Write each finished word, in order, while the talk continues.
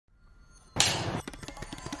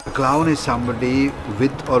A clown is somebody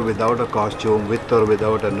with or without a costume, with or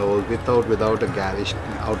without a nose, with or without a garish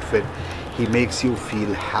outfit. He makes you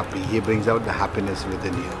feel happy. He brings out the happiness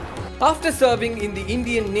within you. After serving in the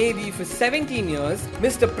Indian Navy for 17 years,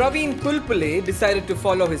 Mr. Praveen Pulpule decided to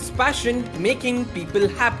follow his passion, making people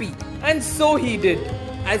happy. And so he did,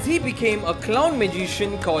 as he became a clown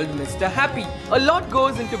magician called Mr. Happy. A lot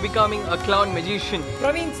goes into becoming a clown magician.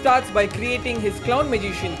 Praveen starts by creating his clown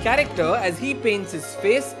magician character as he paints his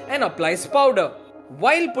face and applies powder.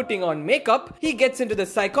 While putting on makeup, he gets into the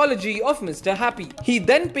psychology of Mr. Happy. He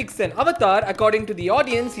then picks an avatar according to the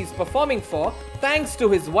audience he's performing for, thanks to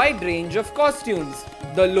his wide range of costumes.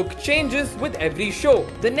 The look changes with every show.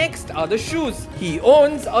 The next are the shoes. He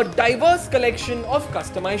owns a diverse collection of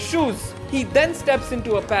customized shoes. He then steps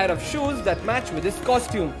into a pair of shoes that match with his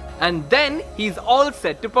costume. And then he's all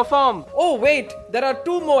set to perform. Oh wait, there are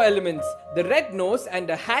two more elements. The red nose and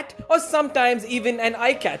a hat, or sometimes even an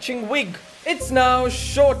eye-catching wig. It's now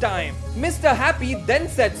showtime. Mr. Happy then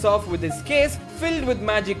sets off with his case filled with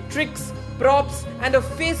magic tricks, props and a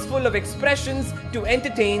face full of expressions to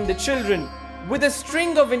entertain the children. With a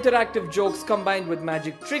string of interactive jokes combined with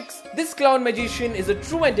magic tricks, this clown magician is a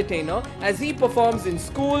true entertainer as he performs in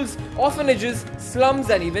schools, orphanages,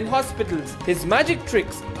 slums and even hospitals. His magic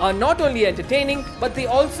tricks are not only entertaining, but they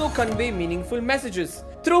also convey meaningful messages.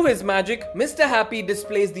 Through his magic, Mr. Happy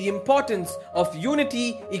displays the importance of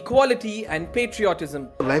unity, equality and patriotism.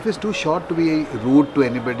 Life is too short to be rude to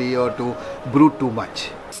anybody or to brood too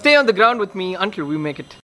much. Stay on the ground with me until we make it.